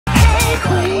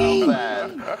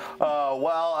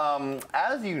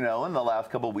as you know, in the last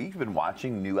couple of weeks, we've been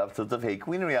watching new episodes of Hey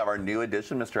Qween, and we have our new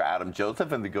addition, Mr. Adam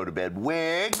Joseph, and the Go to Bed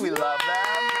wig. We love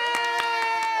them.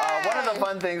 One of the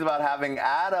fun things about having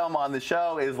Adam on the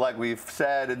show is, like we've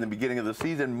said in the beginning of the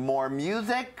season, more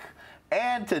music.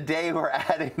 And today we're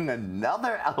adding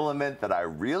another element that I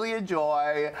really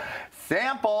enjoy,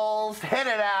 samples. Hit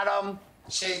it, Adam.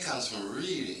 Shade comes from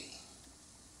reading.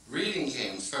 Reading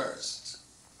came first.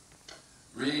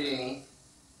 Reading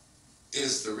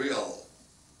is the real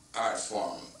art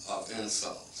form of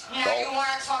insult. Now you want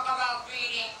to talk about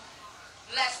reading?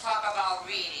 Let's talk about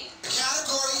reading. The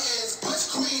category is Butch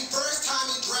Queen first time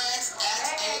in drags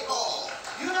at a ball.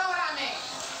 You know what I mean?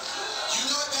 You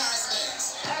know what Paris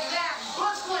means. Exactly.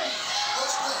 Butch Queen.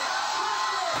 Butch Queen.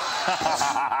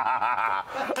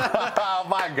 Oh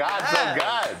my God, so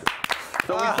good.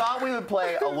 So we thought we would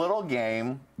play a little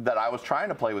game that I was trying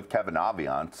to play with Kevin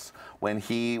Aviance when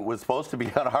he was supposed to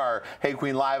be on our Hey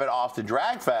Qween Live at Austin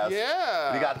Drag Fest.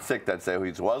 Yeah. He got sick that day. He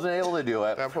just wasn't able to do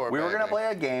it. That poor we were going to baby. play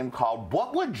a game called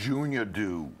What Would Junior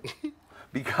Do?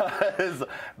 Because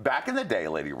back in the day,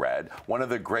 Lady Red, one of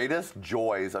the greatest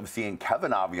joys of seeing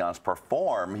Kevin Aviance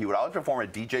perform, he would always perform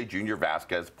at DJ Junior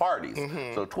Vasquez parties.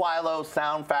 So Twilo,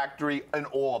 Sound Factory, and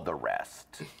all the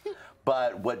rest.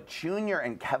 But what Junior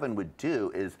and Kevin would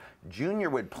do is Junior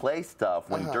would play stuff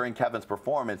during Kevin's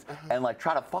performance and like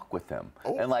try to fuck with him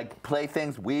and like play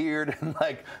things weird and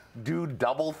like do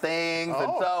double things.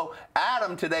 And so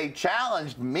Adam today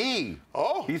challenged me.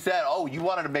 He said, "Oh, you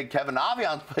wanted to make Kevin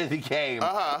Aviance play the game,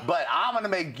 but I'm going to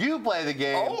make you play the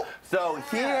game." So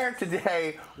here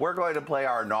today we're going to play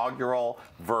our inaugural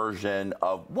version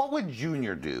of What Would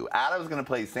Junior Do? Adam's going to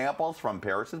play samples from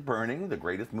Paris is Burning, the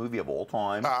greatest movie of all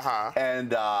time.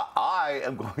 And I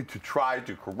am going to try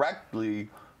to correctly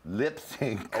lip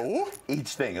sync each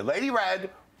thing. And Lady Red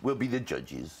will be the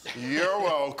judges. You're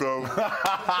welcome.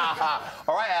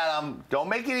 All right, Adam, don't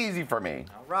make it easy for me.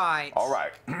 All right. All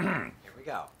right. Here we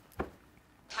go.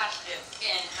 Touch this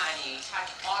skin, honey.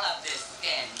 Touch all of this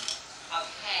skin.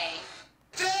 Okay?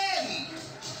 Thin,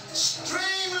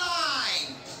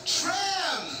 streamline,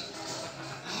 trim,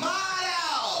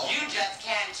 model. You just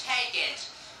can't take it.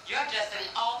 You're just an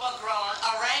overgrown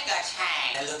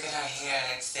orangutan. I look at her hair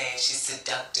and I'd say she's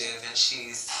seductive and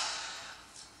she's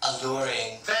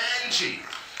alluring. Vanjie,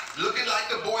 looking like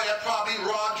the boy that probably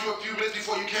robbed you a few minutes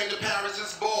before you came to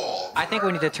Paris's ball. I think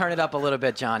we need to turn it up a little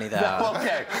bit, Johnny, though.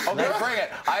 Okay, bring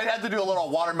it. I had to do a little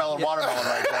watermelon right there for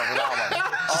that one.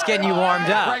 Just getting you warmed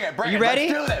up. Bring it, bring it. You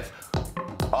ready? Let's do this.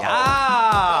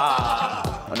 Yeah.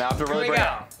 Now I have to really Here we bring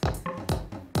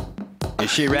go.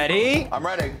 Is she ready? I'm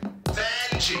ready.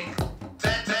 Vanjie,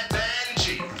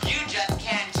 Vanjie. You just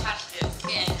can't touch this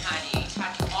skin, honey.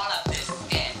 Touch all of this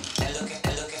skin. I look at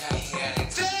her hair and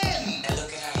I'd say, Thin, I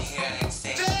look at her hair and I'd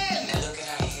say, Thin. I look at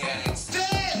her hair and I'd say,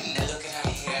 thin. I look at her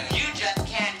hair and You just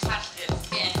can't touch this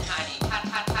skin, honey.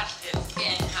 Touch this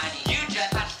skin, honey. You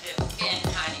just touch this skin,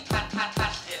 honey. Touch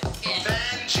this skin.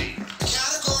 Vanjie. The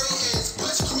category is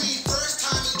Butch Queen first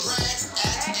time in drags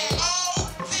at a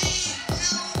OVULENCE.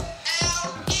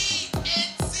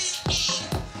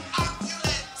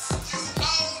 Opulence. You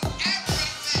own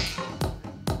everything.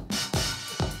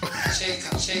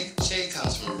 Shade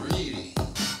comes from reading.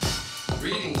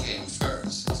 Reading came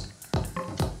first.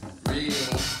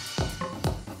 Reading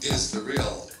is the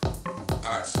real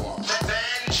art form.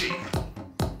 Vanjie,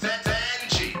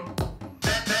 Vanjie,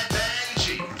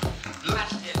 Vanjie. Touch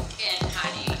this skin,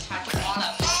 honey. Touch all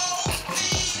of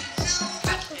this.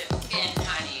 Touch this skin,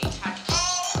 honey.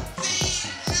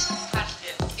 Touch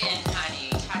this skin, honey.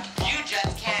 You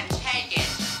just can't take it.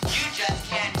 You just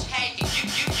can't take it. You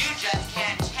just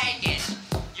can't take it.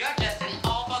 You're just an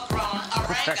overgrown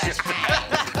orangutan.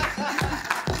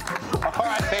 All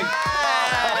right.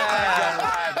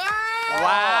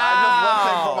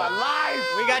 Wow. For my life.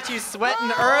 We got you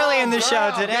sweating early in the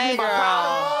show today, girl.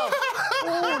 Oh,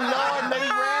 Lord,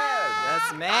 Lady Red.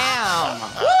 Yes, ma'am.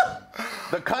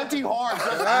 The cunty horns.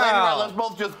 Lady Red, let's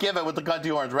both just give it with the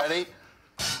cunty horns. Ready?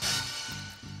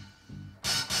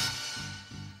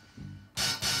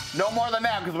 No more than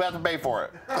that, because we have to pay for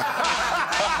it.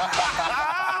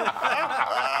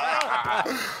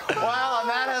 Well, and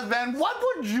that has been What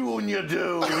Would Junior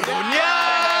Do? Lady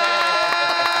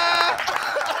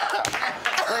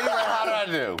Red, how did I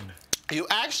do? You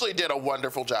actually did a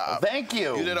wonderful job. Thank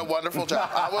you. You did a wonderful job.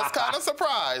 I was kind of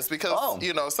surprised because,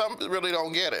 you know, some really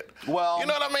don't get it. Well, you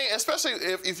know what I mean? Especially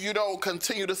if you don't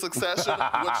continue the succession,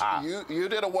 which you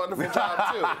did a wonderful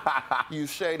job, too. You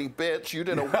shady bitch. You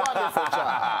did a wonderful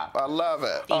job. I love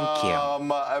it. Thank you.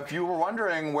 If you were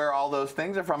wondering where all those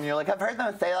things are from, you're like, I've heard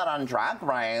them say that on Drag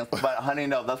Race. But, honey,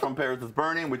 no, that's from Paris is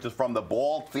Burning, which is from the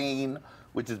ball scene,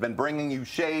 which has been bringing you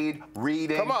shade,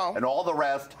 reading, and all the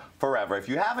rest forever. If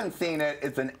you haven't seen it,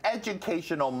 it's an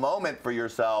educational moment for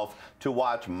yourself to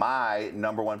watch my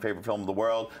 #1 favorite film of the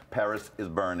world, Paris is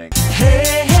Burning.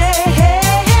 Hey, hey, hey,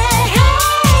 hey,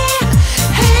 hey,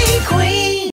 hey, Qween.